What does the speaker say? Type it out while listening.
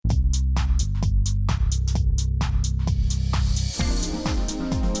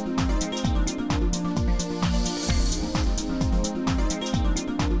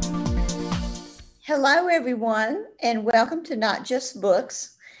Hello, everyone, and welcome to Not Just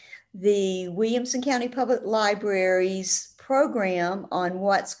Books, the Williamson County Public Library's program on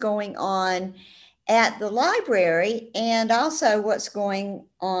what's going on at the library and also what's going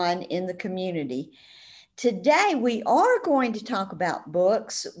on in the community. Today, we are going to talk about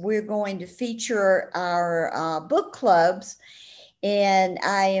books. We're going to feature our book clubs, and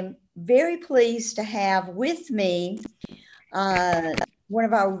I am very pleased to have with me one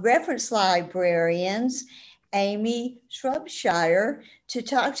of our reference librarians, Amy Shrubshire, to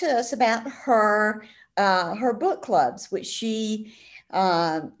talk to us about her book clubs, which she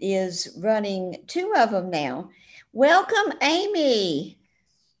is running two of them now. Welcome, Amy.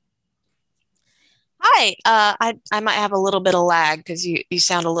 Hi, I might have a little bit of lag because you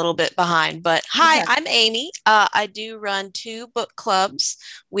sound a little bit behind, but hi, Okay. I'm Amy. I do run two book clubs.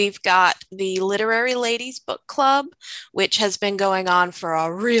 We've got the Literary Ladies Book Club, which has been going on for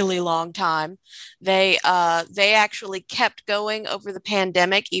a really long time. They actually kept going over the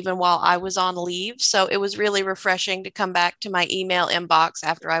pandemic even while I was on leave, so it was really refreshing to come back to my email inbox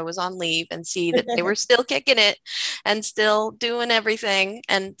after I was on leave and see that they were still kicking it and still doing everything.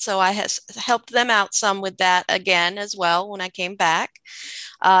 And so I has helped them out some with that again as well when I came back.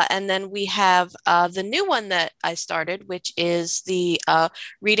 And then we have the new one that I started, which is the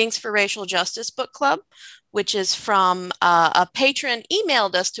Readings for Racial Justice Book Club, which is from a patron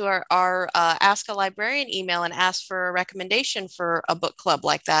emailed us to our Ask a Librarian email and asked for a recommendation for a book club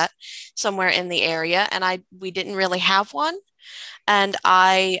like that somewhere in the area. And we didn't really have one. And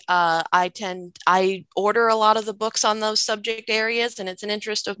I order a lot of the books on those subject areas, and it's an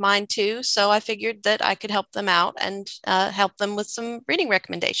interest of mine too. So I figured that I could help them out and help them with some reading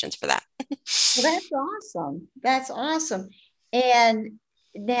recommendations for that. Well, that's awesome. That's awesome. And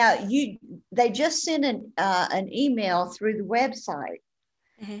now they just sent an email through the website,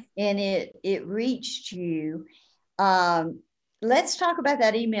 and it reached you. Let's talk about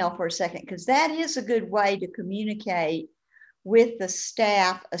that email for a second, because that is a good way to communicate with the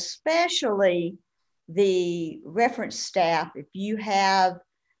staff, especially the reference staff, if you have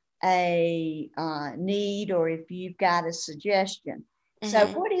a need or if you've got a suggestion. So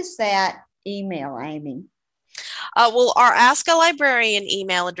what is that email, Amy? Well, our Ask a Librarian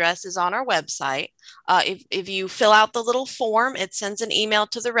email address is on our website. If you fill out the little form, it sends an email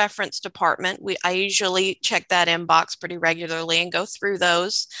to the reference department. I usually check that inbox pretty regularly and go through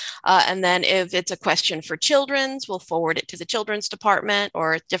those. And then if it's a question for children's, we'll forward it to the children's department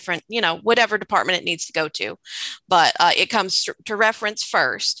or different, whatever department it needs to go to. But it comes to reference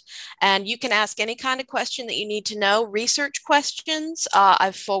first. And you can ask any kind of question that you need to know, research questions.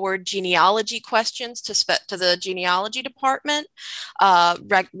 I forward genealogy questions to the genealogy department,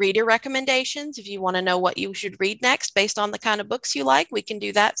 reader recommendations. If you want to know what you should read next based on the kind of books you like, we can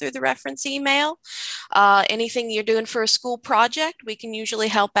do that through the reference email. Anything you're doing for a school project, we can usually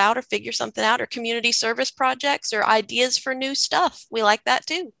help out or figure something out, or community service projects or ideas for new stuff. We like that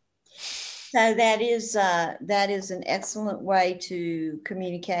too. So that is an excellent way to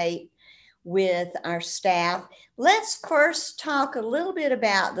communicate with our staff. Let's first talk a little bit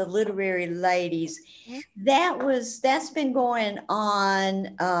about the Literary Ladies. That's been going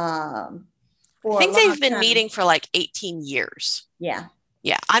on for I think they've been meeting for like 18 years. Yeah.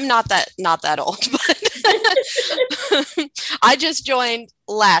 Yeah, I'm not that old, but I just joined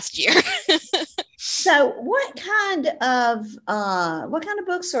last year. So what kind of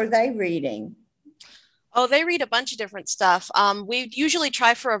books are they reading? Oh, they read a bunch of different stuff. We usually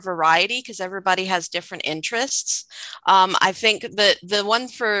try for a variety because everybody has different interests. I think that the one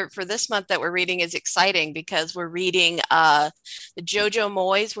for this month that we're reading is exciting because we're reading the Jojo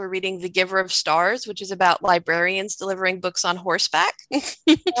Moyes. We're reading The Giver of Stars, which is about librarians delivering books on horseback.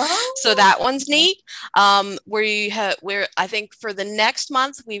 So that one's neat. I think for the next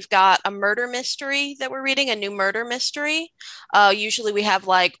month, we've got a murder mystery that we're reading, a new murder mystery. Usually we have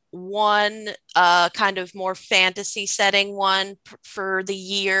like one kind of more fantasy setting one for the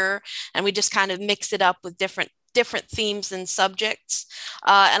year, and we just kind of mix it up with different themes and subjects,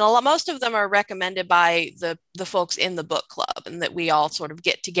 and most of them are recommended by the folks in the book club, and that we all sort of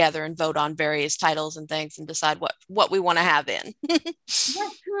get together and vote on various titles and things and decide what we want to have in.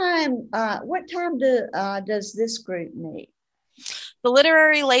 What time does this group meet? The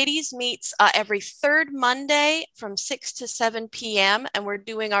Literary Ladies meets every third Monday from 6 to 7 p.m. And we're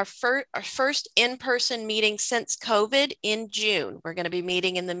doing our first in-person meeting since COVID in June. We're going to be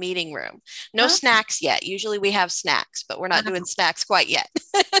meeting in the meeting room. No snacks yet. Usually we have snacks, but we're not doing snacks quite yet.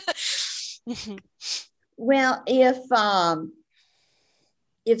 Well, if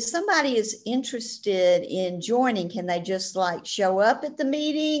somebody is interested in joining, can they just like show up at the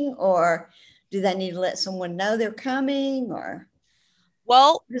meeting, or do they need to let someone know they're coming, or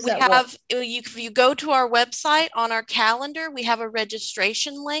Well, how does we that work? have, if you go to our website on our calendar, we have a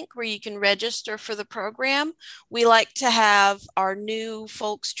registration link where you can register for the program. We like to have our new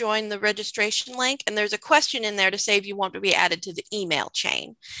folks join the registration link, and there's a question in there to say if you want to be added to the email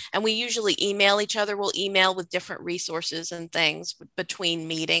chain. And we usually email each other. We'll email with different resources and things between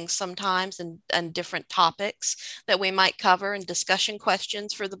meetings sometimes, and different topics that we might cover, and discussion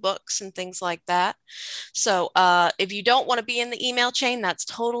questions for the books and things like that. So if you don't want to be in the email chain, that's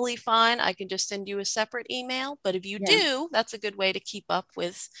totally fine. I can just send you a separate email. But if you Yeah, do, that's a good way to keep up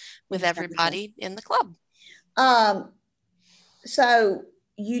with exactly. everybody in the club. Um, so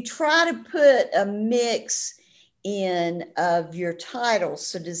you try to put a mix in of your titles.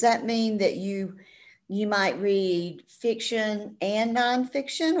 So does that mean that you might read fiction and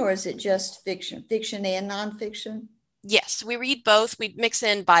nonfiction, or is it just fiction and nonfiction? Yes, we read both. We mix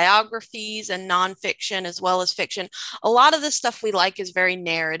in biographies and nonfiction as well as fiction. A lot of the stuff we like is very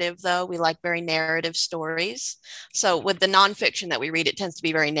narrative, though. We like very narrative stories. So with the nonfiction that we read, it tends to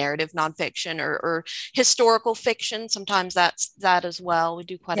be very narrative nonfiction, or historical fiction. Sometimes that's that as well. We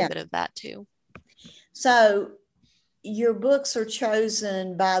do quite a Yeah. bit of that too. So your books are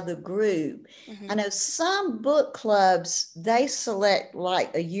chosen by the group. I Mhm. know some book clubs, they select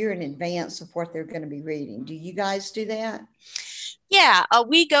like a year in advance of what they're going to be reading. Do you guys do that? Yeah,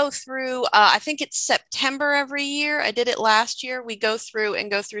 we go through. I think it's September every year. I did it last year. We go through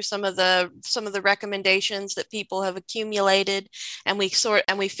some of the recommendations that people have accumulated, and we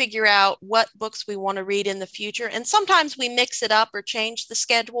figure out what books we want to read in the future. And sometimes we mix it up or change the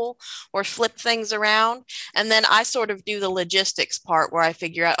schedule or flip things around. And then I sort of do the logistics part where I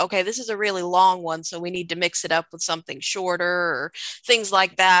figure out, okay, this is a really long one, so we need to mix it up with something shorter or things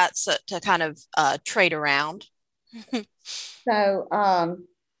like that, so to kind of trade around. So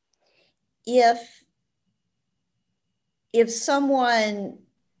if someone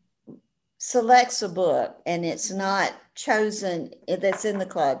selects a book and it's not chosen, that's in the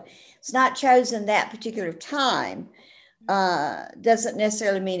club, it's not chosen that particular time, doesn't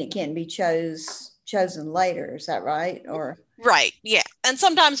necessarily mean it can't be chosen later. Is that right? Or Right. Yeah. And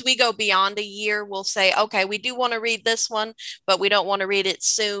sometimes we go beyond a year. We'll say, okay, we do want to read this one, but we don't want to read it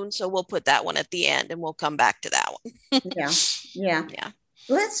soon. So we'll put that one at the end and we'll come back to that one. yeah, yeah. Yeah.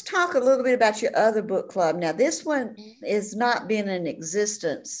 Let's talk a little bit about your other book club. Now, this one has not been in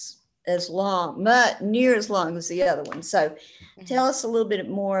existence as long, not near as long as the other one. So Mhm. tell us a little bit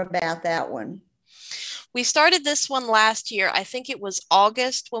more about that one. We started this one last year. I think it was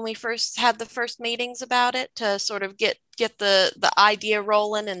August when we first had the first meetings about it, to sort of get the idea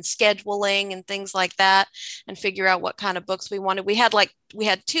rolling and scheduling and things like that, and figure out what kind of books we wanted. We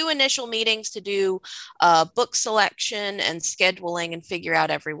had two initial meetings to do book selection and scheduling and figure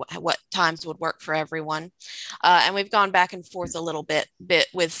out what times would work for everyone. And we've gone back and forth a little bit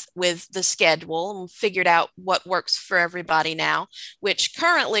with the schedule and figured out what works for everybody now, which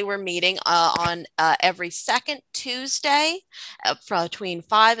currently we're meeting on every second Tuesday between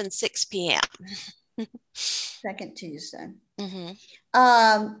 5 and 6 p.m. Second Tuesday.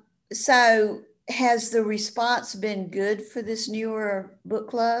 Mm-hmm. So has the response been good for this newer book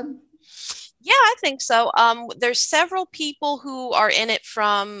club? Yeah, I think so. There's several people who are in it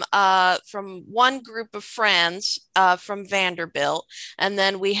from one group of friends from Vanderbilt, and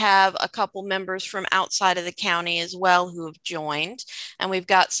then we have a couple members from outside of the county as well who have joined, and we've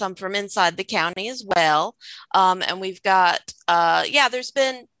got some from inside the county as well. And we've got yeah,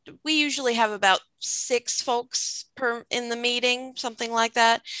 we usually have about 6 folks per in the meeting, something like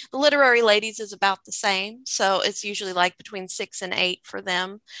that. The literary ladies is about the same, so it's usually like between 6 and 8 for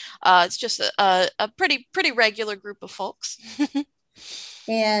them. It's just a pretty regular group of folks.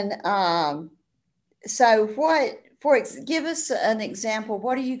 And so give us an example.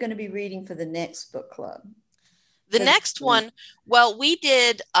 What are you going to be reading for the next book club? The next one, well, we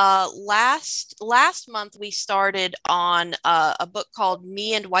did last month. We started on a book called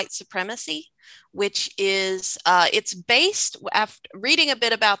Me and White Supremacy, which is it's based, after reading a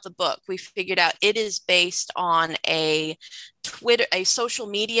bit about the book, we figured out it is based on a social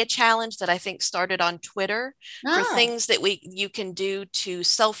media challenge that I think started on Twitter, for Oh, things that you can do to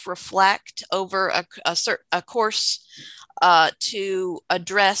self-reflect over a course to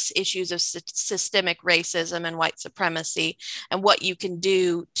address issues of systemic racism and white supremacy, and what you can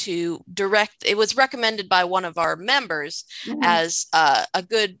do to direct. It was recommended by one of our members mhm. as a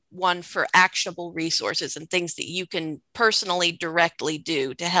good one for actionable resources and things that you can personally directly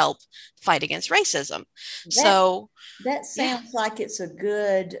do to help fight against racism. That So, that yeah. sounds like it's a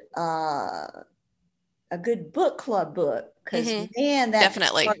good a good book club book, because man, that could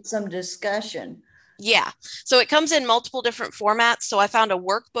Definitely. start some discussion. Yeah. So it comes in multiple different formats. So I found a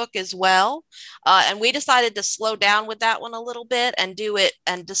workbook as well. And we decided to slow down with that one a little bit and do it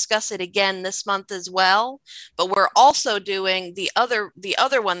and discuss it again this month as well. But we're also doing the other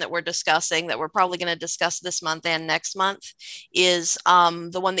one that we're discussing that we're probably going to discuss this month and next month is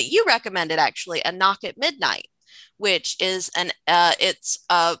the one that you recommended, actually, A Knock at Midnight, which is it's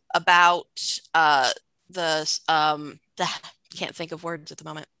about the can't think of words at the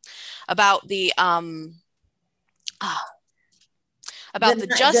moment about ah, The, about the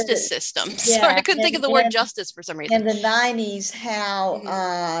justice system. Sorry, I couldn't think of the word justice for some reason. in the 90s,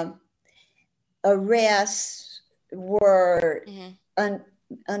 how arrests were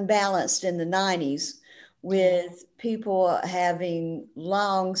unbalanced in the 90s, with people having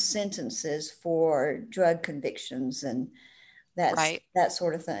long sentences for drug convictions and that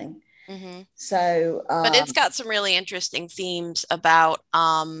sort of thing. So, but it's got some really interesting themes about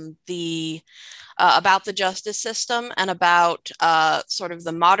the justice system and about sort of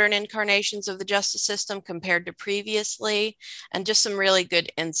the modern incarnations of the justice system compared to previously, and just some really good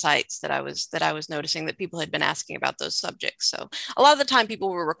insights that I was noticing that people had been asking about those subjects. So a lot of the time people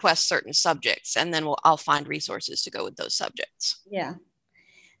will request certain subjects, and then I'll find resources to go with those subjects. Yeah.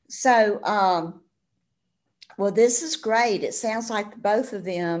 So, well, this is great. It sounds like both of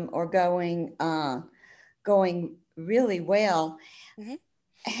them are going really well.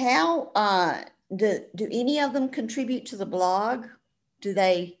 How do any of them contribute to the blog?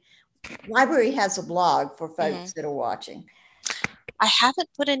 Library has a blog for folks that are watching. I haven't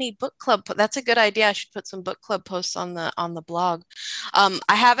put any book club. That's a good idea. I should put some book club posts on the blog. I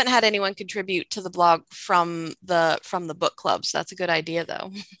haven't had anyone contribute to the blog from the book clubs. That's a good idea, though.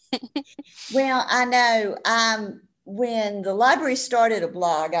 Well, I know when the library started a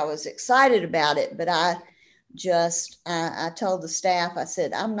blog, I was excited about it, but I told the staff, I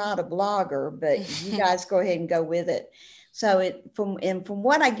said, I'm not a blogger, but you guys go ahead and go with it. So from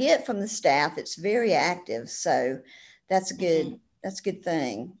what I get from the staff, it's very active. So that's a good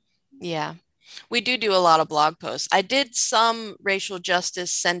thing. Yeah. We do a lot of blog posts. I did some racial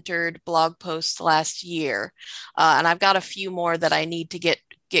justice centered blog posts last year, and I've got a few more that I need to get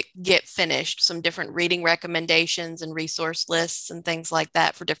finished. Some different reading recommendations and resource lists and things like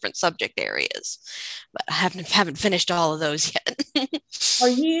that for different subject areas. But I haven't finished all of those yet.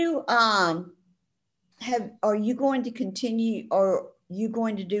 Are you going to continue, or are you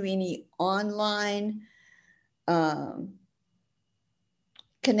going to do any online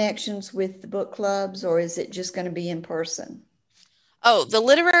connections with the book clubs, or is it just going to be in person? Oh, the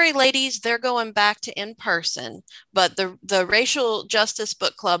literary ladies, they're going back to in person, but the racial justice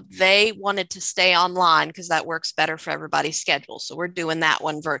book club, they wanted to stay online because that works better for everybody's schedule. So we're doing that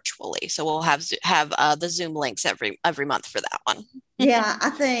one virtually. So we'll have the Zoom links every month for that one. Yeah,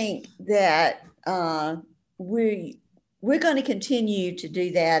 I think that we're going to continue to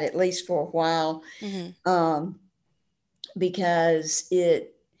do that at least for a while, because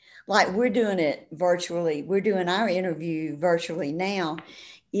we're doing it virtually. We're doing our interview virtually now.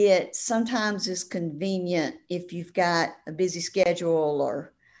 It sometimes is convenient if you've got a busy schedule,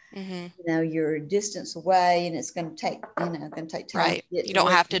 or you're a distance away, and it's going to take time. Right. You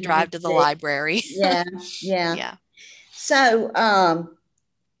don't have to drive to the library. Yeah. So,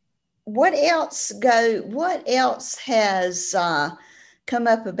 what else has come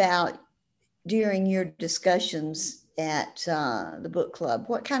up about during your discussions at the book club?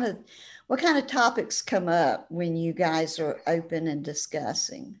 What kind of topics come up when you guys are open and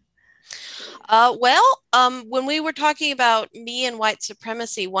discussing? When we were talking about me and white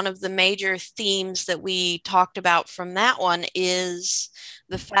supremacy, one of the major themes that we talked about from that one is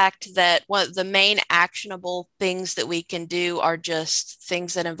the fact that one of the main actionable things that we can do are just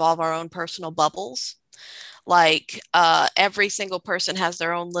things that involve our own personal bubbles. Like every single person has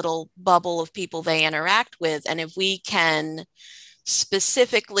their own little bubble of people they interact with. And if we can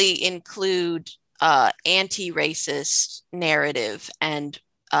specifically include anti-racist narrative and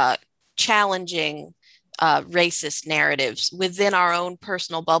challenging racist narratives within our own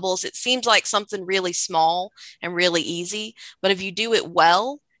personal bubbles, it seems like something really small and really easy. But if you do it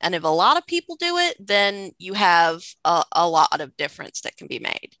well, and if a lot of people do it, then you have a lot of difference that can be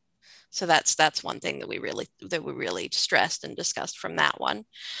made. So that's one thing that we really stressed and discussed from that one.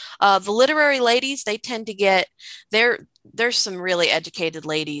 The literary ladies, they tend to get there. There's some really educated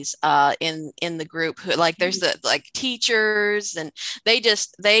ladies in the group who like there's the like teachers, and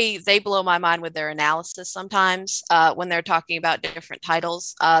they blow my mind with their analysis sometimes when they're talking about different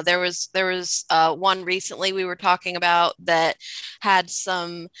titles. There was one recently we were talking about that had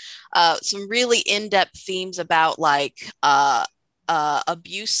some really in-depth themes about like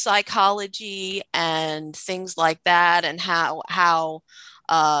abuse psychology and things like that, and how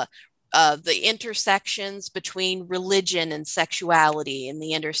uh, the intersections between religion and sexuality, and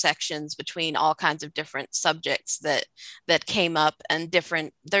the intersections between all kinds of different subjects that came up, and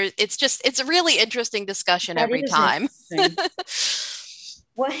different there. It's a really interesting discussion That every is time. interesting.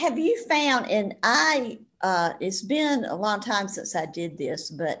 What have you found? And it's been a long time since I did this,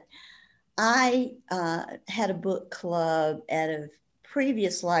 but I had a book club at a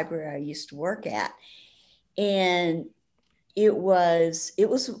previous library I used to work at, and it wasn't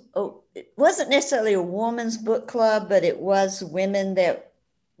necessarily a woman's book club, but it was women that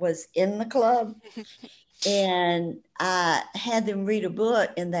was in the club, and I had them read a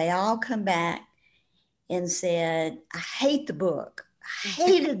book, and they all come back and said, "I hate the book. I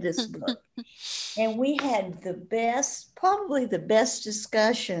hated this book." And we had probably the best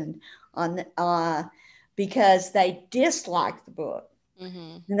discussion on because they disliked the book,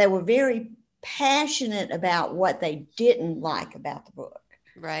 Mm-hmm. and they were very passionate about what they didn't like about the book.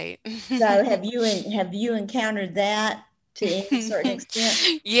 Right. So have you encountered that to any certain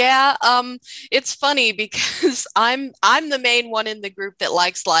extent? Yeah, it's funny because I'm the main one in the group that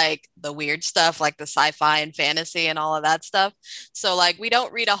likes like the weird stuff, like the sci-fi and fantasy and all of that stuff. So like we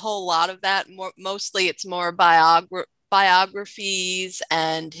don't read a whole lot of that. Mostly it's more biographies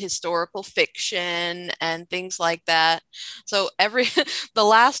and historical fiction and things like that. So every the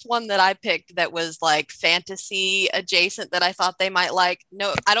last one that I picked that was like fantasy adjacent that I thought they might like,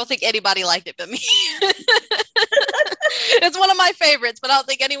 no, I don't think anybody liked it but me. It's one of my favorites, but I don't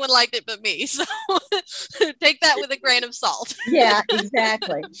think anyone liked it but me. So take that with a grain of salt. Yeah,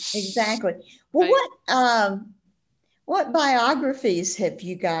 exactly. Exactly. Well, Right. what biographies have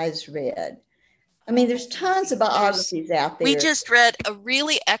you guys read? I mean, there's tons of There's biographies out We there. just read a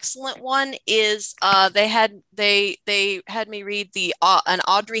really excellent one is they had me read the an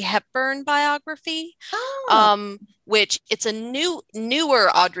Audrey Hepburn biography, Oh, which it's a newer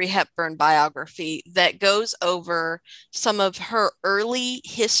Audrey Hepburn biography that goes over some of her early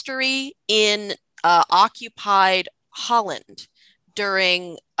history in occupied Holland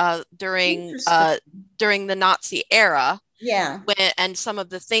during interesting. during the Nazi era, Yeah. and some of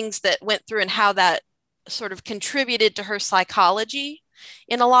the things that went through and how that sort of contributed to her psychology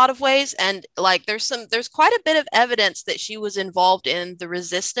in a lot of ways. And like there's quite a bit of evidence that she was involved in the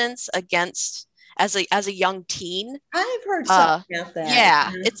resistance against as a young teen. I've heard something uh about that.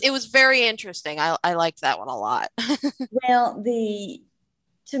 yeah, Yeah. it was very interesting. I liked that one a lot. Well,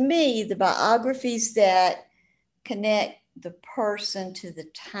 to me, the biographies that connect the person to the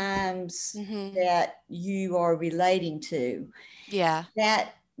times Hmm. that you are relating to, Yeah.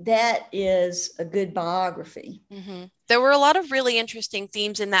 that is a good biography. There were a lot of really interesting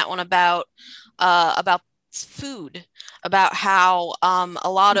themes in that one about food, about how a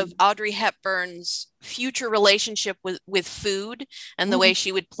lot of Audrey Hepburn's future relationship with food and the way Mhm.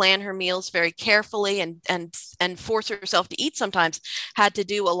 she would plan her meals very carefully and force herself to eat sometimes had to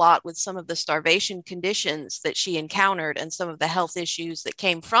do a lot with some of the starvation conditions that she encountered and some of the health issues that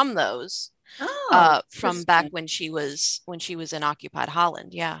came from those Oh, from back interesting. when she was in occupied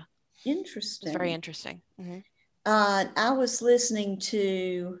Holland. Yeah, it was very Interesting. interesting. I was listening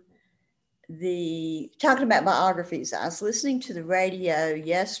to talking about biographies. I was listening to the radio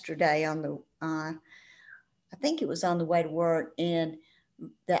yesterday I think it was on the way to work, and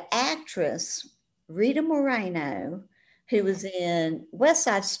the actress Rita Moreno, who was in West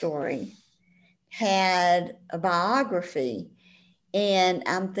Side Story, had a biography, and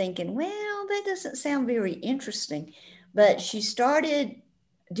I'm thinking, well, that doesn't sound very interesting. But she started,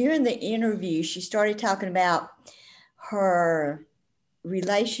 during the interview, she started talking about her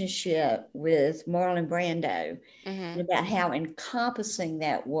relationship with Marlon Brando and Hmm. about how encompassing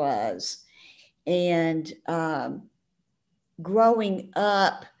that was. And growing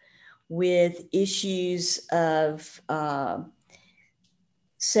up with issues of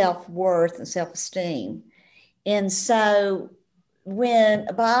self worth and self esteem. And so when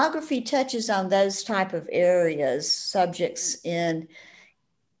a biography touches on those type of areas, subjects in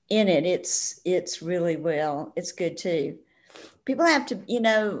it, it's really well, it's good too. People have to,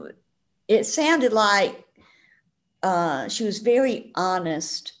 it sounded like she was very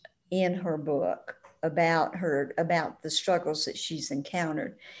honest in her book about about the struggles that she's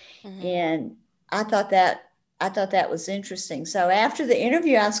encountered. Mm-hmm. And I thought that was interesting. So after the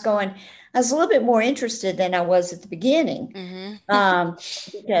interview, I was a little bit more interested than I was at the beginning. Mm-hmm.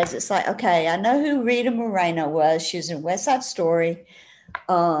 Because it's like, okay, I know who Rita Moreno was. She was in West Side Story,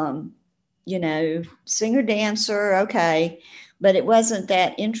 singer, dancer. Okay. But it wasn't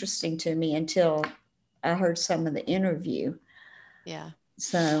that interesting to me until I heard some of the interview. Yeah.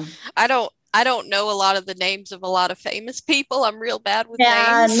 So I don't know a lot of the names of a lot of famous people. I'm real bad with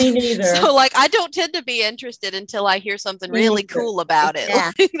yeah, names. me neither. So like I don't tend to be interested until I hear something Me really neither. cool about it.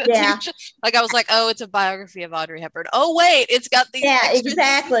 Yeah. Like, that's Yeah. usually, like I was like, oh, it's a biography of Audrey Hepburn. Oh wait, it's got these Yeah, extra things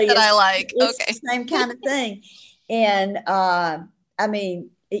exactly. that I like. It's Okay. the same kind of thing. And I mean,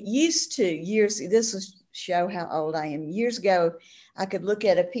 it used to this will show how old I am. Years ago, I could look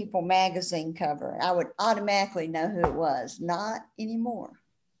at a People magazine cover. I would automatically know who it was. Not anymore.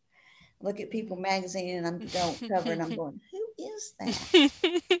 Look at People magazine and I'm don't cover and I'm going, who is that?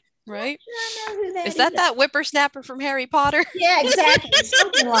 Right? I know who that Is is. that whippersnapper from Harry Potter? Yeah, exactly.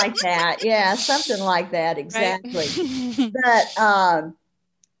 Something like that. Yeah, something like that. Exactly. Right? But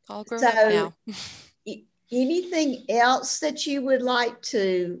All grown up so now. anything else that you would like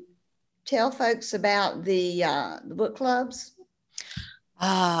to tell folks about the book clubs?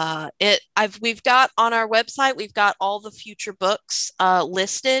 We've got on our website, we've got all the future books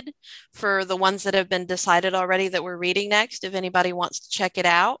listed for the ones that have been decided already that we're reading next. If anybody wants to check it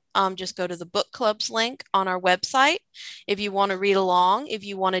out, just go to the book clubs link on our website. If you want to read along, if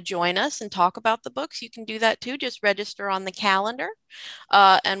you want to join us and talk about the books, you can do that too. Just register on the calendar,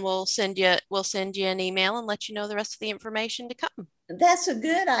 and we'll send you an email and let you know the rest of the information to come. That's a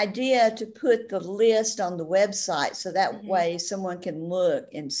good idea to put the list on the website so that Mm-hmm. way someone can look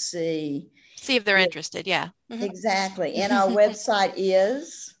and see if they're interested. Yeah. Mm-hmm. Exactly. And our website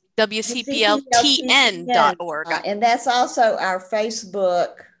is WCPLTN.org. And that's also our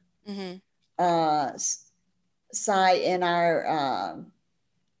Facebook Mm-hmm. Site and our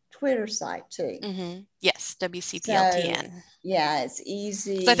Twitter site too. Mm-hmm. Yes, WCPLTN. So, yeah, it's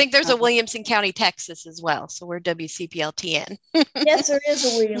easy. So I think there's a Williamson County, Texas as well. So we're WCPLTN. Yes, there is a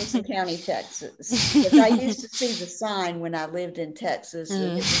Williamson County, Texas. Because I used to see the sign when I lived in Texas. And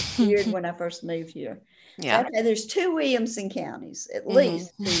it was weird when I first moved here. Yeah. Okay, there's 2 Williamson counties, at Mm-hmm.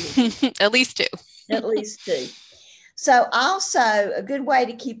 least 2. At least 2. At least 2. So also a good way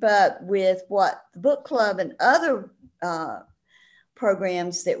to keep up with what the book club and other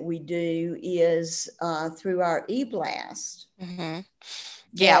programs that we do is through our e-blast. Mm-hmm.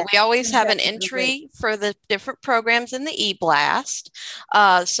 Yeah, we always have an entry for the different programs in the e-blast.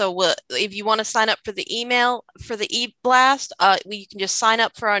 So if you want to sign up for the email for the e-blast, you can just sign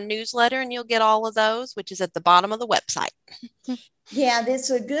up for our newsletter and you'll get all of those, which is at the bottom of the website. Yeah, that's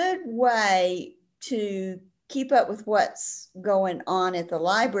a good way to keep up with what's going on at the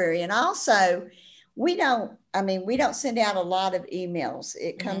library. And also, we don't send out a lot of emails.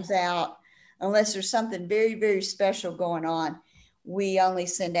 It comes out, unless there's something very, very special going on, we only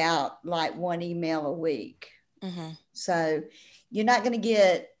send out like 1 email a week. Mm-hmm. So you're not going to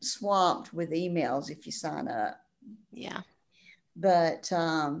get swamped with emails if you sign up. Yeah. But,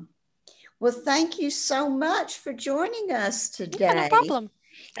 well, thank you so much for joining us today. Yeah, no problem.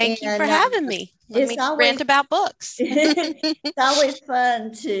 Thank you for having me. Let me rant about books. It's always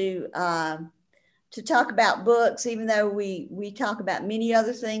fun to talk about books, even though we talk about many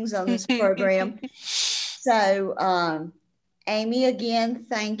other things on this program. So, Amy, again,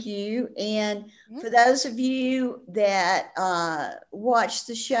 thank you. And for those of you that watch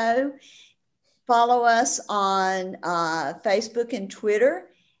the show, follow us on Facebook and Twitter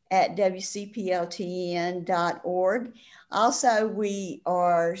at WCPLTN.org. Also, we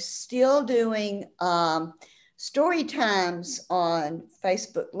are still doing story times on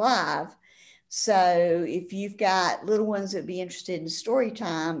Facebook Live. So if you've got little ones that would be interested in story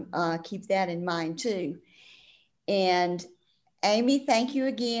time, keep that in mind too. And Amy, thank you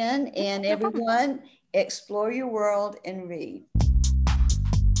again. And everyone, explore your world and read.